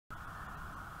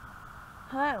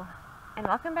Hello, and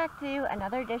welcome back to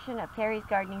another edition of Carrie's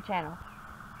Gardening Channel.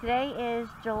 Today is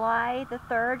July the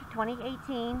 3rd,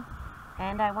 2018,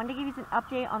 and I wanted to give you an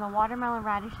update on the watermelon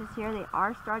radishes here. They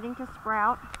are starting to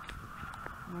sprout.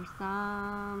 There's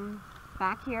some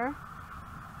back here,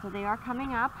 so they are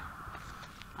coming up.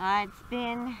 It's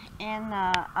been in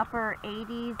the upper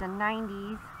 80s and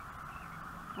 90s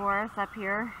for us up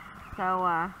here,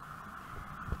 so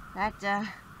that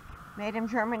made them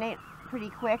germinate pretty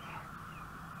quick.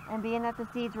 And being that the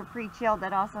seeds were pre-chilled,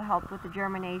 that also helped with the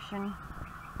germination.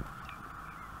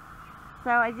 So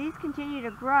as these continue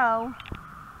to grow,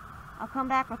 I'll come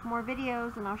back with more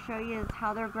videos and I'll show you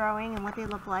how they're growing and what they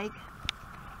look like.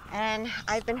 And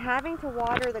I've been having to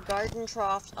water the garden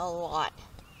trough a lot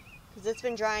because it's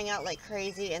been drying out like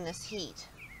crazy in this heat.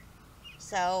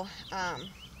 So you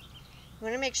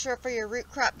want to make sure for your root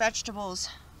crop vegetables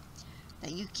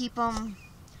that you keep them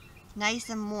nice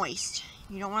and moist.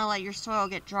 You don't want to let your soil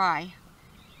get dry.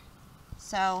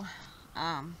 So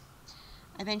I've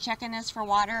been checking this for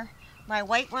water. My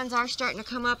white ones are starting to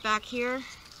come up back here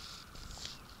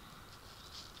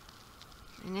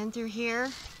and in through here.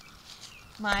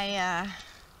 My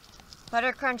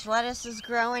butter crunch lettuce is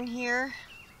growing here.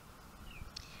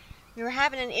 We were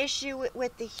having an issue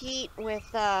with the heat with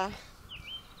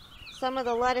some of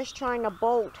the lettuce trying to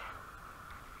bolt.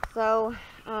 So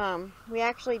we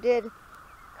actually did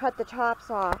cut the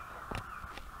tops off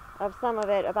of some of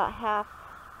it, about half,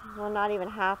 well, not even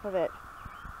half of it,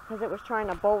 because it was trying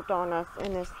to bolt on us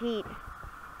in this heat.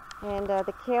 And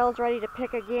the kale's ready to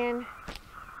pick again.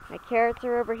 My carrots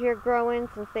are over here growing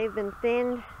since they've been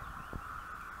thinned.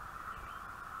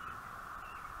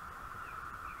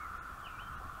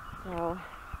 So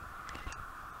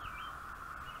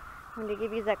I wanted to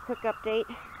give you that quick update.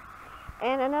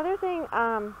 And another thing,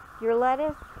 your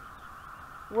lettuce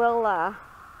will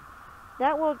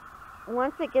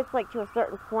once it gets like to a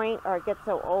certain point or it gets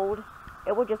so old,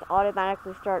 it will just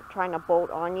automatically start trying to bolt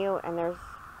on you, and there's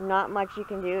not much you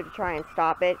can do to try and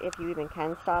stop it, if you even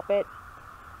can stop it.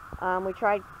 We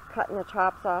tried cutting the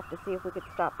tops off to see if we could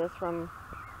stop this from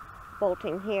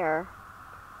bolting here,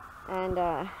 and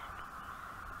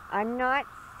I'm not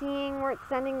seeing where it's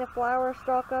sending the flower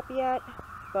stalk up yet,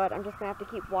 but I'm just gonna have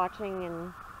to keep watching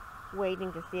and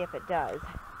waiting to see if it does.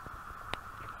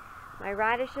 My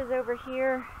radishes over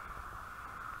here,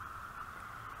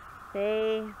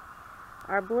 they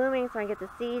are blooming, so I get the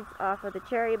seeds off of the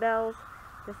cherry bells.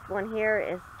 This one here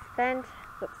is spent.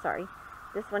 Oops, sorry.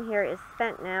 This one here is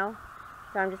spent now,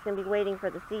 so I'm just going to be waiting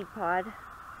for the seed pod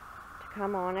to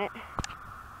come on it.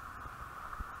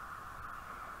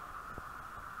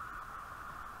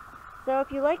 So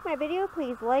if you like my video,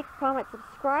 please like, comment,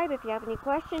 subscribe. If you have any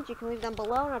questions, you can leave them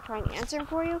below and I'll try and answer them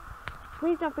for you.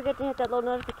 Please don't forget to hit that little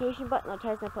notification button. I'll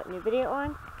tell you when I put a new video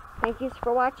on. Thank you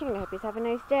for watching, and I hope you have a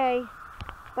nice day.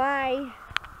 Bye.